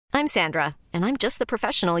I'm Sandra, and I'm just the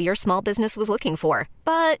professional your small business was looking for.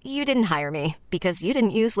 But you didn't hire me because you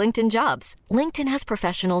didn't use LinkedIn Jobs. LinkedIn has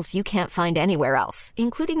professionals you can't find anywhere else,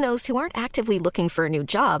 including those who aren't actively looking for a new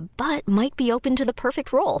job, but might be open to the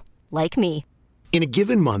perfect role, like me. In a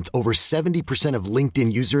given month, over 70% of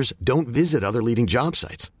LinkedIn users don't visit other leading job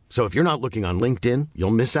sites. So if you're not looking on LinkedIn,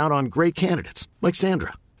 you'll miss out on great candidates like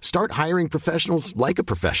Sandra. Start hiring professionals like a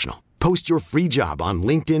professional. Post your free job on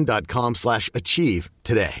linkedin.com/achieve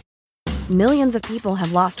today. Millions of people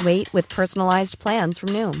have lost weight with personalized plans from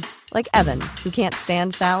Noom. Like Evan, who can't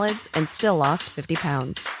stand salads and still lost 50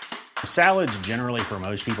 pounds. Salads generally for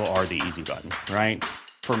most people are the easy button, right?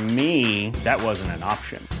 For me, that wasn't an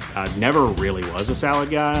option. I never really was a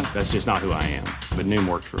salad guy. That's just not who I am. But Noom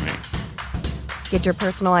worked for me. Get your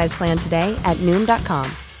personalized plan today at Noom.com.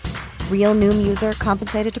 Real Noom user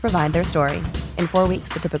compensated to provide their story. In 4 weeks,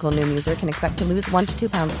 the typical Noom user can expect to lose 1 to 2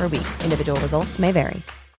 pounds per week. Individual results may vary.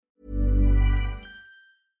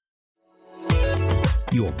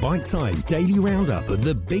 Your bite-sized daily roundup of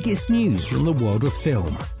the biggest news from the world of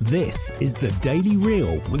film. This is The Daily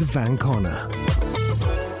Reel with Van Connor.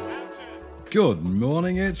 Good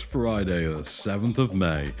morning, it's Friday the 7th of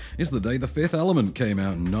May. It's the day The Fifth Element came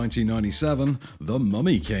out in 1997, The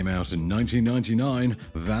Mummy came out in 1999,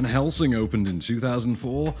 Van Helsing opened in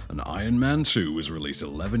 2004, and Iron Man 2 was released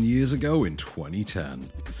 11 years ago in 2010.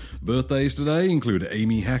 Birthdays today include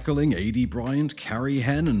Amy Heckerling, Aidy Bryant, Carrie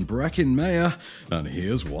Henn, and Breckin Meyer, and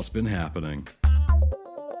here's what's been happening.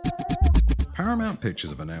 Paramount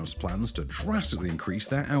Pictures have announced plans to drastically increase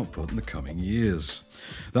their output in the coming years.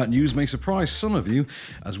 That news may surprise some of you,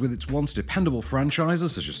 as with its once dependable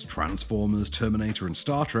franchises such as Transformers, Terminator and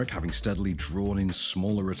Star Trek having steadily drawn in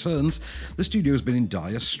smaller returns, the studio has been in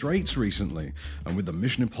dire straits recently, and with the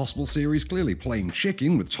Mission Impossible series clearly playing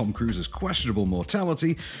chicken with Tom Cruise's questionable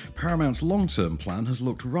mortality, Paramount's long-term plan has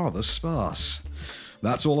looked rather sparse.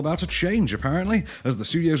 That's all about to change, apparently, as the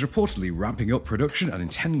studio is reportedly ramping up production and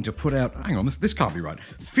intending to put out, this can't be right,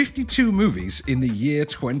 52 movies in the year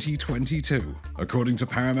 2022. According to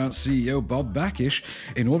Paramount CEO Bob Bakish,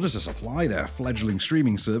 in order to supply their fledgling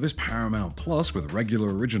streaming service Paramount Plus with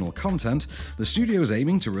regular original content, the studio is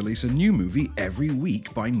aiming to release a new movie every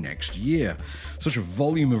week by next year. Such a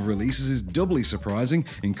volume of releases is doubly surprising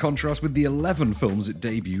in contrast with the 11 films it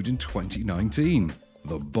debuted in 2019.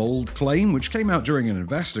 The bold claim, which came out during an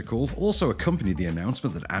investor call, also accompanied the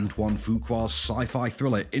announcement that Antoine Fuqua's sci-fi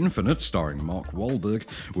thriller Infinite, starring Mark Wahlberg,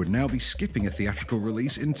 would now be skipping a theatrical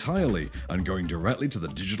release entirely and going directly to the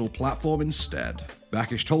digital platform instead.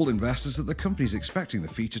 Bakish told investors that the company is expecting the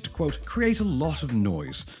feature to, quote, create a lot of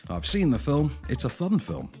noise. I've seen the film, it's a fun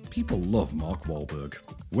film. People love Mark Wahlberg.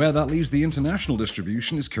 Where that leaves the international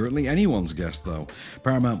distribution is currently anyone's guess, though.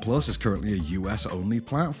 Paramount Plus is currently a US-only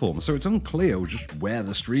platform, so it's unclear just where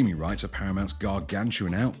the streaming rights of Paramount's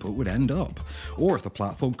gargantuan output would end up, or if the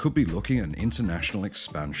platform could be looking at an international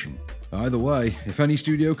expansion. Either way, if any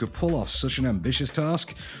studio could pull off such an ambitious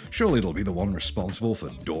task, surely it'll be the one responsible for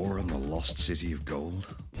Dora and the Lost City of Gold.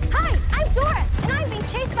 Hi, I'm Dora, and I'm being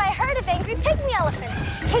chased by a herd of angry pygmy elephants.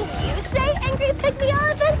 Can you say angry pygmy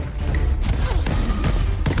elephant?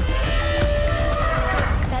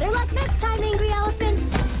 Better luck next time, angry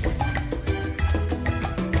elephants.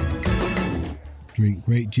 Drink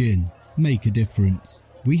great gin. Make a difference.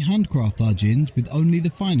 We handcraft our gins with only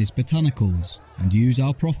the finest botanicals and use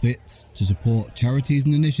our profits to support charities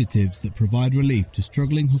and initiatives that provide relief to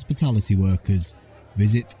struggling hospitality workers.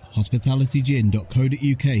 Visit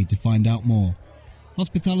hospitalitygin.co.uk to find out more.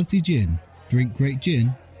 Hospitality Gin. Drink great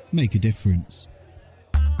gin. Make a difference.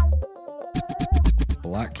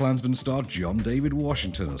 BlacKkKlansman star John David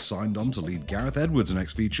Washington has signed on to lead Gareth Edwards'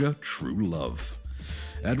 next feature, True Love.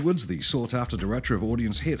 Edwards, the sought-after director of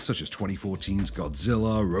audience hits such as 2014's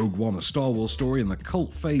Godzilla, Rogue One, A Star Wars Story, and the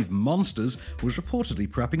cult fave Monsters, was reportedly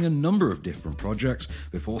prepping a number of different projects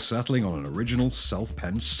before settling on an original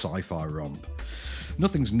self-penned sci-fi romp.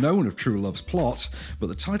 Nothing's known of True Love's plot, but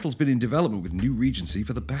the title's been in development with New Regency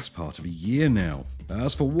for the best part of a year now.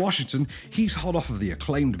 As for Washington, he's hot off of the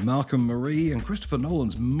acclaimed Malcolm Marie and Christopher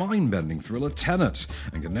Nolan's mind-bending thriller Tenet,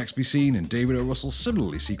 and can next be seen in David O. Russell's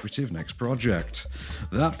similarly secretive next project.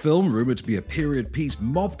 That film, rumoured to be a period piece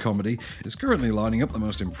mob comedy, is currently lining up the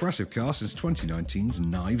most impressive cast since 2019's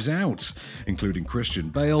Knives Out, including Christian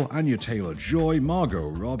Bale, Anya Taylor-Joy, Margot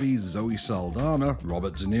Robbie, Zoe Saldana,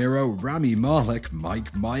 Robert De Niro, Rami Malek,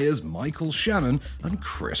 Mike Myers, Michael Shannon, and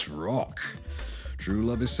Chris Rock. True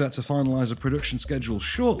Love is set to finalise a production schedule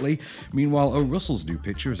shortly. Meanwhile, O. Russell's new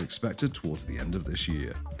picture is expected towards the end of this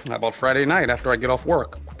year. How about Friday night after I get off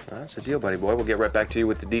work? That's a deal, buddy boy. We'll get right back to you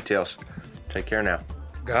with the details. Take care now.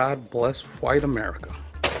 God bless white America.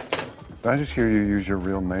 Did I just hear you use your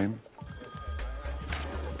real name?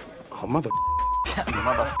 Oh, mother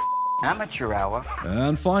amateur hour.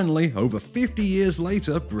 And finally, over 50 years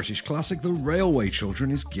later, British classic The Railway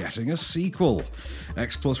Children is getting a sequel.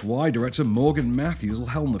 X+Y director Morgan Matthews will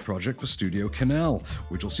helm the project for Studio Canal,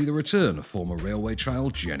 which will see the return of former Railway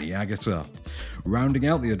child Jenny Agutter. Rounding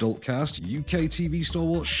out the adult cast, UK TV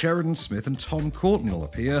stalwarts Sheridan Smith and Tom Courtenay will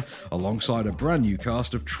appear, alongside a brand new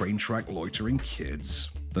cast of train track loitering kids.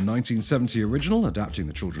 The 1970 original, adapting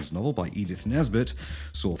the children's novel by Edith Nesbit,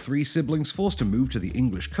 saw three siblings forced to move to the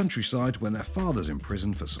English countryside when their father's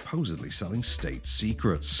imprisoned for supposedly selling state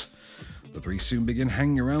secrets. The three soon begin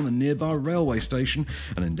hanging around the nearby railway station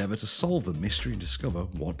and endeavour to solve the mystery and discover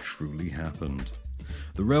what truly happened.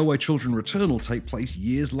 The Railway Children return will take place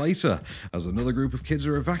years later, as another group of kids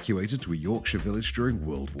are evacuated to a Yorkshire village during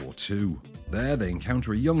World War II. There, they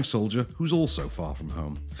encounter a young soldier who's also far from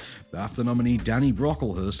home. BAFTA nominee Danny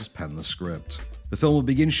Brocklehurst has penned the script. The film will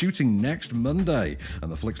begin shooting next Monday,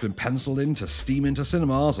 and the flick's been penciled in to steam into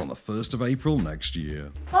cinemas on the 1st of April next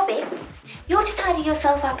year. Bobby, you ought to tidy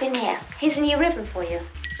yourself up in here. Here's a new ribbon for you.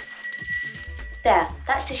 There,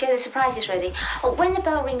 that's to show the surprise is ready. Oh, when the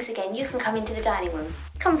bell rings again, you can come into the dining room.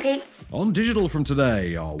 Come, Pete. On digital from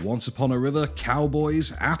today are Once Upon a River,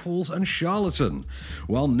 Cowboys, Apples and Charlatan,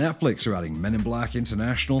 while Netflix are adding Men in Black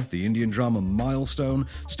International, the Indian drama Milestone,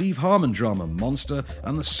 Steve Harmon drama Monster,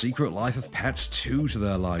 and The Secret Life of Pets 2 to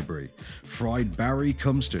their library. Fried Barry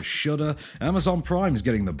comes to Shudder, Amazon Prime is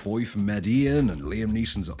getting The Boy from Medellin and Liam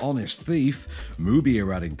Neeson's Honest Thief, Mubi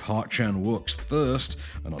are adding Park Chan-wook's Thirst,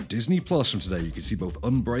 and on Disney Plus from today you can see both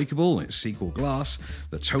Unbreakable and its sequel Glass,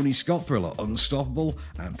 the Tony Scott thriller Unstoppable,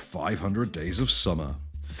 and 500 Days of Summer.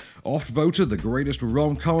 Oft voted the greatest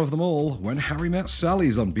rom-com of them all, When Harry Met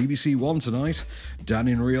Sally's on BBC One tonight. Dan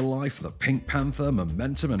in Real Life, The Pink Panther,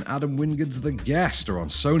 Momentum and Adam Wingard's The Guest are on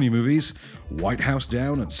Sony Movies. White House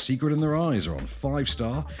Down and Secret in Their Eyes are on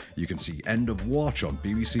 5-Star. You can see End of Watch on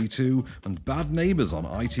BBC Two and Bad Neighbours on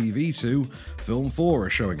ITV2. Film 4 are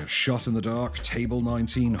showing A Shot in the Dark, Table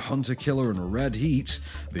 19, Hunter Killer and Red Heat.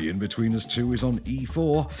 The Inbetweeners 2 is on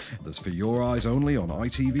E4. There's For Your Eyes Only on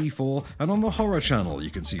ITV4, and on the Horror Channel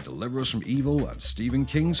you can see Deliver Us from Evil and Stephen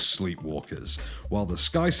King's Sleepwalkers, while the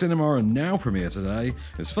Sky Cinema and Now premiere today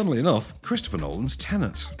is, funnily enough, Christopher Nolan's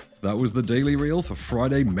Tenet. That was the Daily Reel for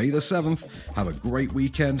Friday, May the 7th. Have a great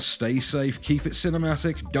weekend, stay safe, keep it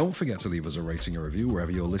cinematic, don't forget to leave us a rating or review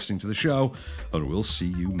wherever you're listening to the show, and we'll see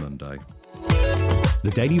you Monday. The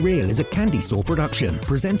Daily Reel is a Candy Store production,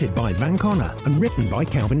 presented by Van Connor and written by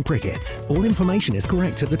Calvin Prickett. All information is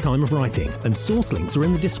correct at the time of writing, and source links are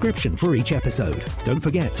in the description for each episode. Don't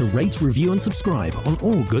forget to rate, review and subscribe on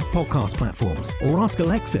all good podcast platforms, or ask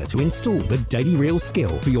Alexa to install the Daily Reel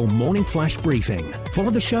skill for your morning flash briefing. Follow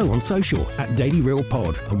the show on social at Daily Reel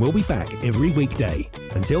Pod, and we'll be back every weekday.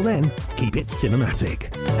 Until then, keep it cinematic.